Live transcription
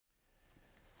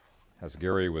As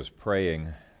Gary was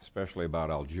praying, especially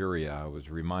about Algeria, I was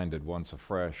reminded once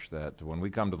afresh that when we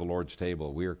come to the Lord's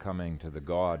table, we are coming to the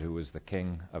God who is the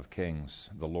King of Kings,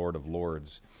 the Lord of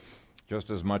Lords, just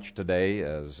as much today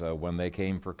as when they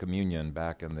came for communion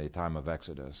back in the time of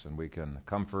Exodus, and we can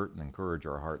comfort and encourage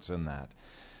our hearts in that.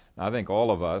 I think all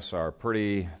of us are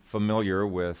pretty familiar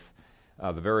with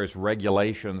the various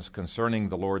regulations concerning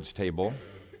the Lord's table,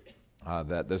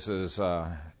 that this is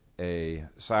a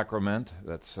sacrament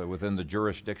that's within the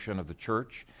jurisdiction of the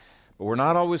church, but we're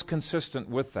not always consistent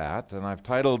with that, and I've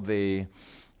titled the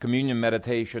communion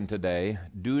meditation today,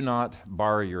 Do Not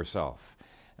Bar Yourself.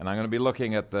 And I'm going to be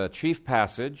looking at the chief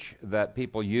passage that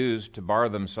people use to bar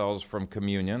themselves from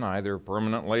communion, either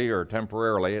permanently or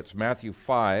temporarily. It's Matthew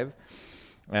 5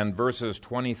 and verses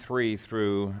 23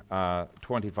 through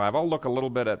 25. I'll look a little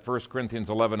bit at 1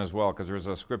 Corinthians 11 as well, because there's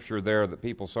a scripture there that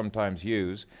people sometimes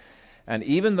use. And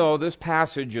even though this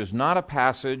passage is not a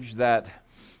passage that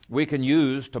we can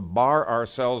use to bar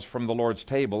ourselves from the Lord's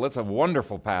table, it's a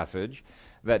wonderful passage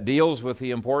that deals with the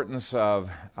importance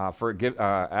of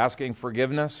asking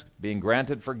forgiveness, being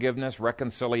granted forgiveness,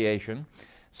 reconciliation.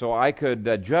 So I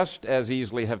could just as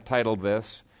easily have titled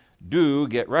this, Do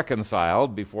Get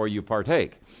Reconciled Before You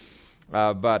Partake.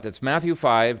 But it's Matthew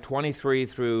 5, 23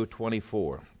 through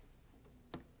 24.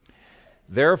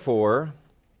 Therefore,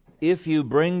 if you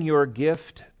bring your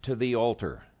gift to the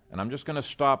altar, and I'm just going to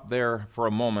stop there for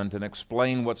a moment and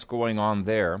explain what's going on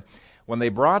there. When they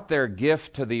brought their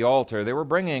gift to the altar, they were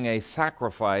bringing a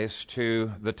sacrifice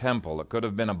to the temple. It could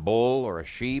have been a bull or a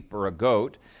sheep or a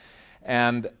goat.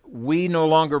 And we no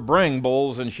longer bring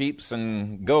bulls and sheep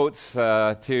and goats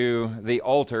to the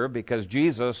altar because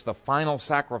Jesus, the final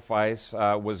sacrifice,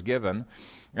 was given.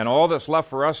 And all that's left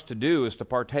for us to do is to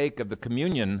partake of the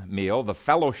communion meal, the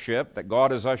fellowship that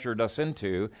God has ushered us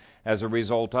into as a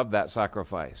result of that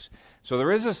sacrifice. So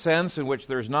there is a sense in which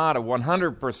there's not a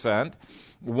 100%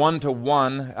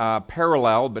 one-to-one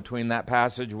parallel between that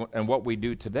passage and what we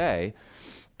do today.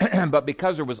 But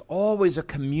because there was always a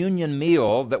communion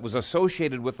meal that was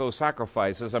associated with those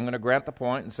sacrifices, I'm going to grant the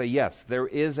point and say, yes, there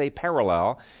is a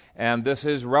parallel, and this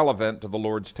is relevant to the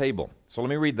Lord's table. So let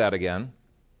me read that again.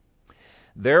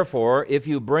 Therefore, if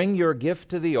you bring your gift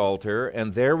to the altar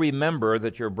and there remember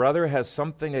that your brother has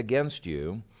something against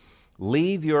you,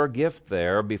 leave your gift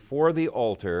there before the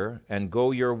altar and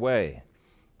go your way.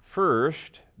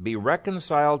 First, be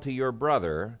reconciled to your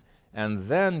brother, and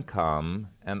then come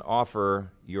and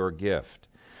offer your gift.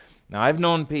 Now, I've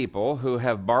known people who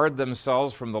have barred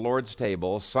themselves from the Lord's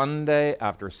table Sunday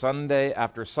after Sunday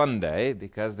after Sunday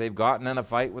because they've gotten in a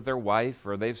fight with their wife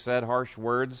or they've said harsh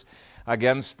words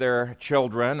against their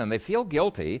children, and they feel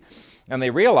guilty, and they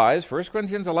realize 1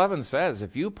 Corinthians 11 says,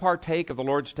 if you partake of the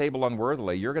Lord's table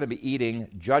unworthily, you're going to be eating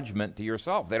judgment to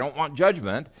yourself. They don't want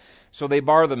judgment, so they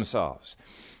bar themselves.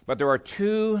 But there are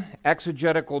two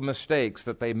exegetical mistakes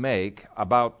that they make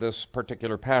about this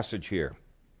particular passage here.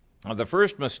 The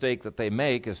first mistake that they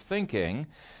make is thinking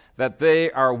that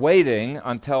they are waiting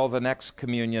until the next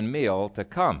communion meal to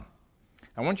come.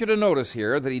 I want you to notice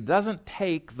here that he doesn't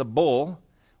take the bull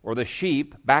or the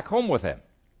sheep back home with him.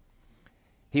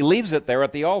 He leaves it there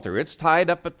at the altar. It's tied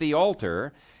up at the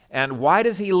altar. And why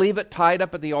does he leave it tied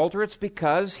up at the altar? It's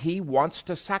because he wants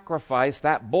to sacrifice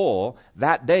that bull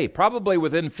that day, probably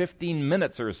within 15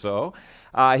 minutes or so.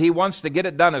 He wants to get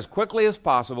it done as quickly as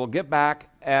possible, get back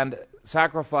and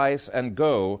sacrifice and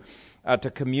go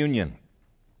to communion.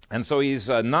 And so he's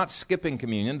not skipping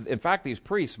communion. In fact, these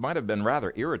priests might have been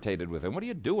rather irritated with him. What are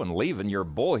you doing leaving your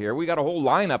bull here? We got a whole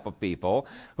lineup of people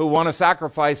who want to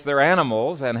sacrifice their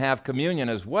animals and have communion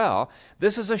as well.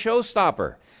 This is a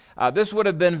showstopper. This would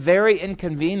have been very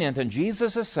inconvenient, and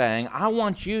Jesus is saying, I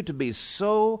want you to be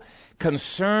so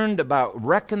concerned about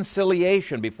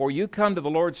reconciliation before you come to the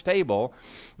Lord's table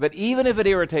that even if it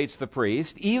irritates the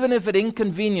priest, even if it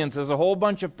inconveniences a whole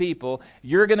bunch of people,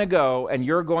 you're going to go and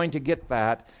you're going to get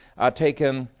that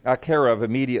taken care of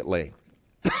immediately.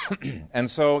 And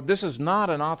so this is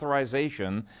not an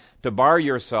authorization to bar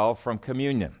yourself from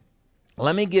communion.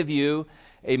 Let me give you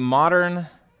a modern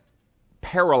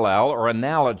parallel or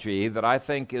analogy that I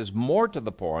think is more to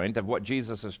the point of what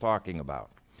Jesus is talking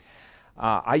about.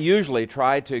 I usually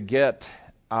try to get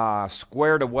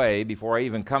squared away before I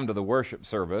even come to the worship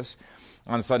service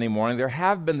on Sunday morning. There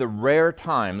have been the rare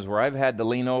times where I've had to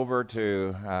lean over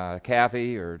to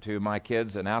Kathy or to my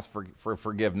kids and ask for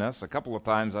forgiveness. A couple of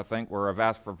times, I think, where I've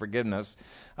asked for forgiveness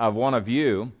of one of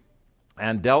you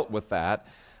and dealt with that.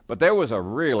 But there was a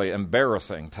really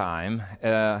embarrassing time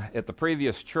at the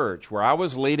previous church where I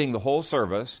was leading the whole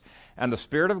service, and the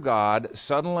Spirit of God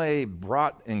suddenly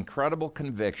brought incredible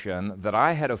conviction that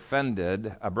I had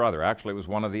offended a brother. Actually, it was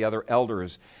one of the other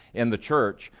elders in the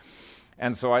church.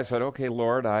 And so I said, okay,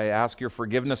 Lord, I ask your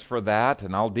forgiveness for that,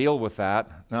 and I'll deal with that.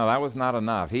 No, that was not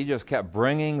enough. He just kept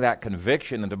bringing that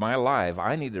conviction into my life.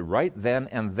 I needed right then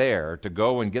and there to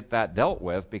go and get that dealt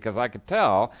with, because I could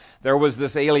tell there was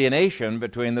this alienation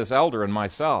between this elder and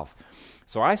myself.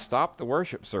 So I stopped the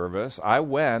worship service. I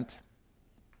went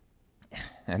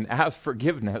and asked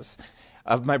forgiveness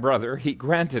of my brother. He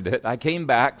granted it. I came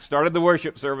back, started the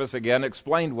worship service again,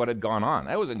 explained what had gone on.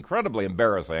 That was incredibly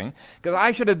embarrassing, because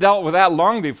I should have dealt with that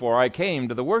long before I came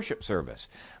to the worship service.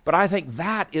 But I think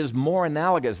that is more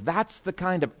analogous. That's the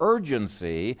kind of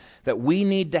urgency that we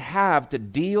need to have to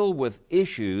deal with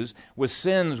issues, with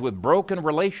sins, with broken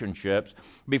relationships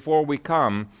before we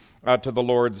come to the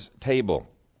Lord's table.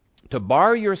 To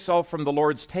bar yourself from the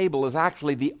Lord's table is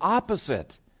actually the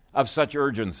opposite of such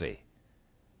urgency.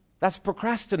 That's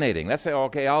procrastinating. That's saying,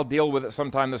 okay, I'll deal with it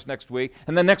sometime this next week,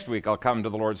 and then next week I'll come to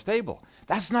the Lord's table.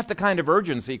 That's not the kind of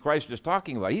urgency Christ is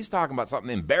talking about. He's talking about something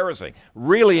embarrassing,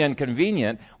 really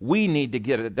inconvenient. We need to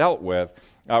get it dealt with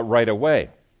right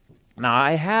away. Now,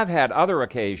 I have had other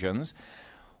occasions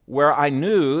where I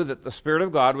knew that the Spirit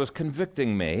of God was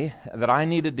convicting me, that I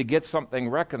needed to get something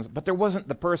reconciled, but there wasn't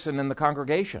the person in the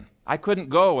congregation. I couldn't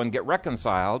go and get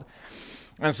reconciled.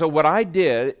 And so what I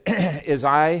did is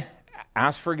I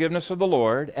asked forgiveness of the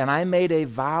Lord, and I made a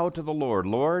vow to the Lord.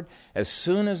 Lord, as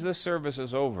soon as this service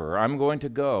is over, I'm going to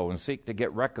go and seek to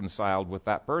get reconciled with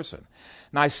that person.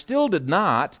 Now, I still did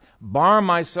not bar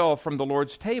myself from the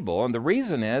Lord's table, and the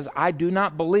reason is I do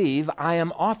not believe I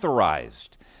am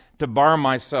authorized to bar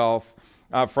myself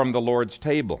from the Lord's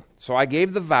table. So I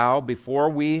gave the vow before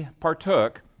we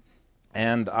partook,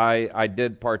 and I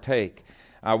did partake.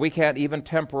 We can't even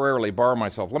temporarily bar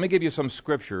myself. Let me give you some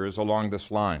scriptures along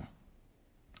this line.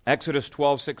 Exodus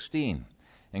 12:16,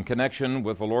 in connection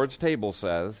with the Lord's table,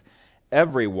 says,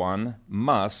 everyone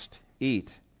must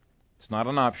eat. It's not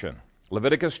an option.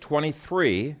 Leviticus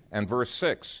 23 and verse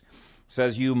 6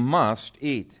 says you must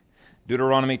eat.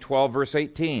 Deuteronomy 12 verse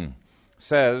 18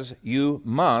 says you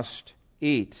must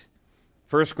eat.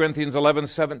 1 Corinthians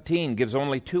 11:17 gives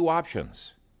only two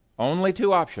options. Only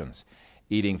two options.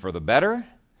 Eating for the better,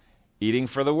 eating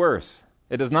for the worse.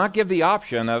 It does not give the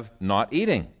option of not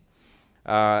eating.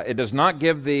 It does not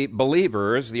give the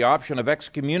believers the option of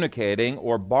excommunicating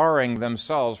or barring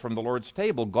themselves from the Lord's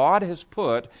table. God has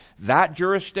put that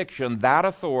jurisdiction, that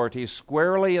authority,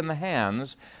 squarely in the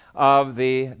hands of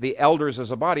the elders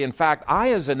as a body. In fact,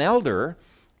 I as an elder,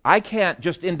 I can't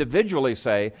just individually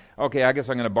say, okay, I guess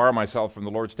I'm going to bar myself from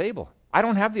the Lord's table. I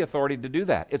don't have the authority to do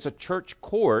that. It's a church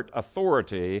court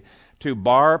authority to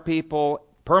bar people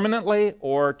permanently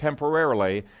or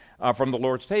temporarily from the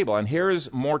Lord's table. And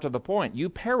here's more to the point. You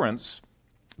parents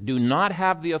do not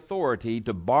have the authority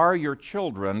to bar your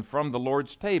children from the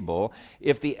Lord's table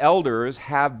if the elders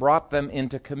have brought them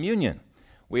into communion.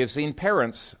 We have seen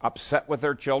parents upset with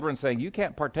their children saying, you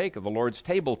can't partake of the Lord's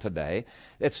table today.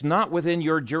 It's not within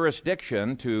your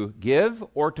jurisdiction to give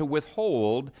or to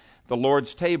withhold the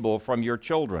Lord's table from your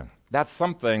children. That's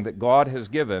something that God has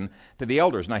given to the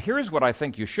elders. Now, here's what I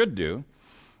think you should do.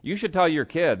 You should tell your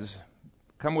kids,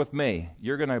 come with me.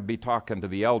 You're going to be talking to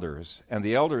the elders, and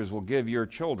the elders will give your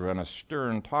children a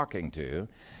stern talking to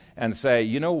and say,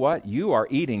 you know what? You are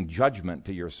eating judgment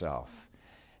to yourself.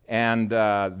 And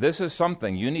this is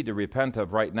something you need to repent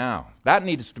of right now. That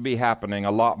needs to be happening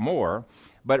a lot more.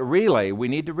 But really, we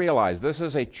need to realize this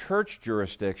is a church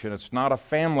jurisdiction. It's not a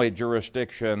family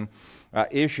jurisdiction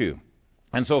issue.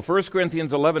 And so 1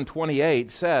 Corinthians 11:28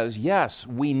 says, yes,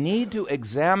 we need to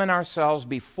examine ourselves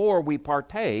before we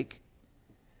partake,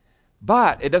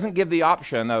 but it doesn't give the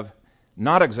option of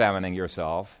not examining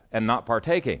yourself and not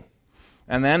partaking.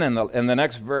 And then in the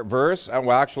next verse,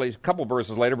 well, actually a couple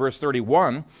verses later, verse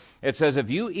 31, it says, if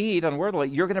you eat unworthily,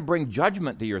 you're going to bring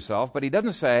judgment to yourself. But he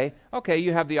doesn't say, okay,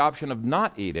 you have the option of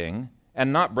not eating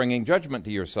and not bringing judgment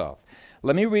to yourself.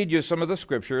 Let me read you some of the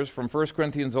scriptures from 1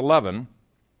 Corinthians 11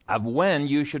 of when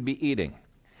you should be eating.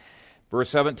 Verse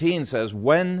 17 says,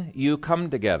 when you come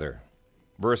together.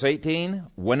 Verse 18,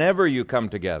 whenever you come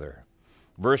together.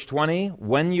 Verse 20,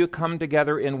 when you come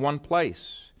together in one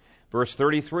place. Verse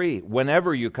 33,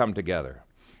 whenever you come together.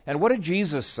 And what did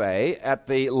Jesus say at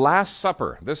the Last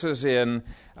Supper? This is in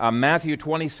Matthew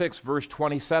 26, verse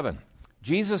 27.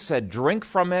 Jesus said, drink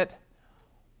from it,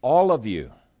 all of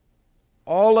you.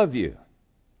 All of you.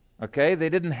 Okay? They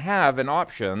didn't have an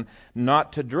option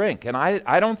not to drink. And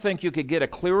I don't think you could get a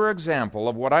clearer example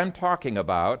of what I'm talking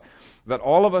about, that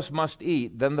all of us must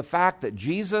eat, than the fact that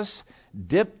Jesus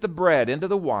dipped the bread into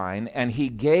the wine and he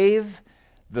gave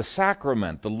the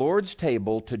sacrament, the Lord's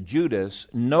table, to Judas,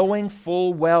 knowing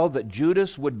full well that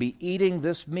Judas would be eating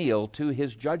this meal to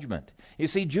his judgment. You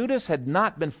see, Judas had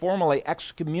not been formally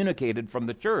excommunicated from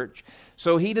the church,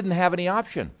 so he didn't have any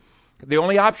option. The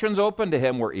only options open to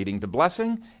him were eating to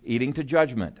blessing, eating to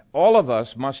judgment. All of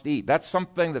us must eat. That's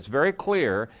something that's very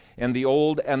clear in the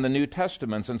Old and the New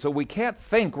Testaments, and so we can't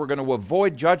think we're going to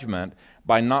avoid judgment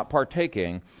by not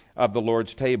partaking of the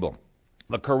Lord's table.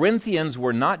 The Corinthians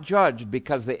were not judged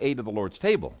because they ate of the Lord's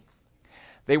table.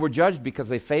 They were judged because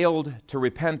they failed to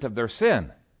repent of their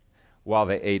sin while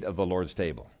they ate of the Lord's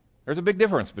table. There's a big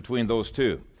difference between those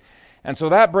two. And so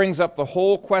that brings up the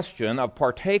whole question of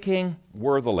partaking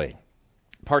worthily.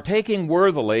 Partaking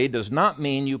worthily does not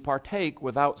mean you partake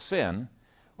without sin,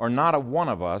 or not a one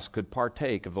of us could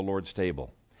partake of the Lord's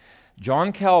table.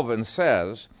 John Calvin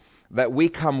says that we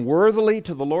come worthily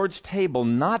to the Lord's table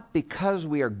not because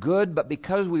we are good, but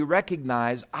because we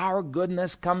recognize our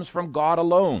goodness comes from God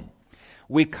alone.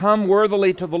 We come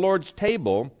worthily to the Lord's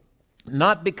table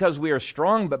not because we are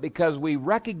strong, but because we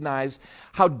recognize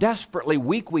how desperately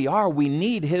weak we are. We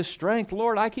need His strength.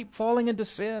 Lord, I keep falling into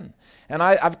sin, and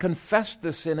I've confessed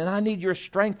this sin, and I need your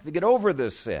strength to get over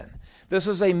this sin. This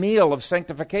is a meal of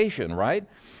sanctification, right?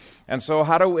 And so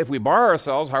if we bar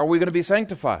ourselves, how are we going to be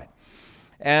sanctified?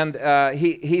 And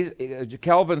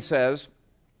Calvin says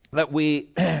that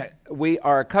we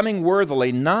are coming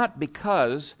worthily not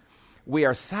because we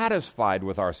are satisfied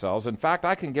with ourselves. In fact,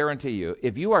 I can guarantee you,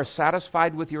 if you are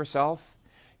satisfied with yourself,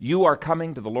 you are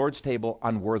coming to the Lord's table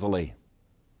unworthily.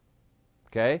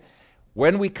 Okay?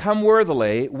 When we come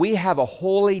worthily, we have a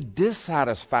holy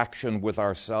dissatisfaction with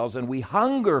ourselves, and we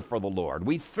hunger for the Lord.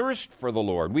 We thirst for the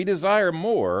Lord. We desire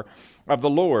more of the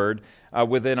Lord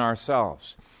within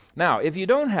ourselves. Now, if you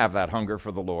don't have that hunger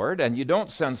for the Lord and you don't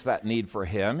sense that need for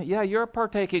Him, you're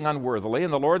partaking unworthily,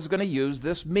 and the Lord's going to use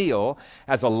this meal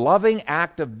as a loving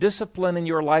act of discipline in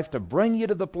your life to bring you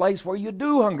to the place where you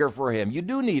do hunger for Him. You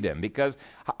do need Him, because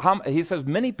he says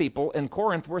many people in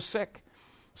Corinth were sick.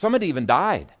 Some had even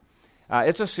died.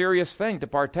 It's a serious thing to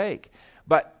partake.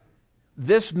 But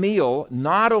this meal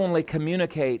not only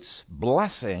communicates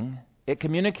blessing, it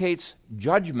communicates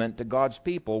judgment to God's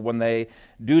people when they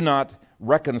do not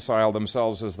reconcile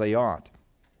themselves as they ought.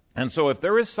 And so if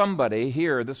there is somebody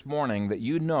here this morning that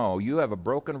you know you have a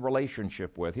broken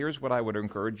relationship with, here's what I would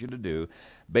encourage you to do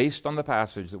based on the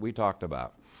passage that we talked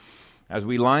about. As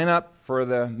we line up for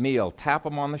the meal, tap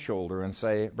them on the shoulder and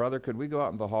say, "Brother, could we go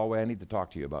out in the hallway? I need to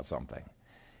talk to you about something."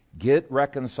 Get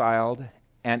reconciled,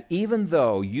 and even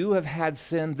though you have had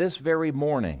sin this very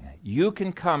morning, you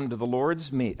can come to the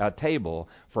Lord's table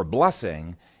for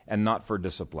blessing and not for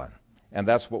discipline. And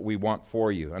that's what we want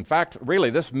for you. In fact,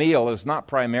 really, this meal is not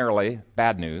primarily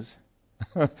bad news.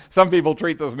 Some people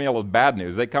treat this meal as bad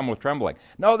news. They come with trembling.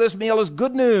 No, this meal is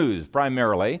good news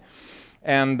primarily.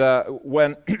 And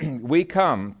when we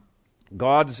come,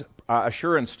 God's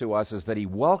assurance to us is that He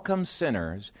welcomes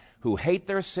sinners who hate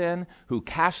their sin, who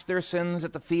cast their sins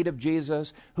at the feet of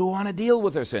Jesus, who want to deal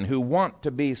with their sin, who want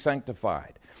to be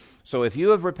sanctified. So if you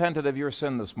have repented of your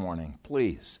sin this morning,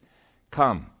 please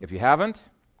come. If you haven't,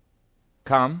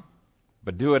 come,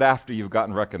 but do it after you've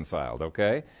gotten reconciled,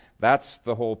 okay? That's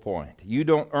the whole point. You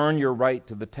don't earn your right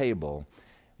to the table.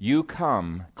 You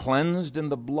come cleansed in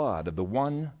the blood of the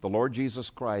one, the Lord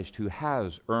Jesus Christ, who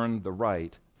has earned the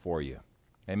right for you.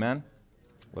 Amen?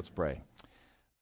 Let's pray.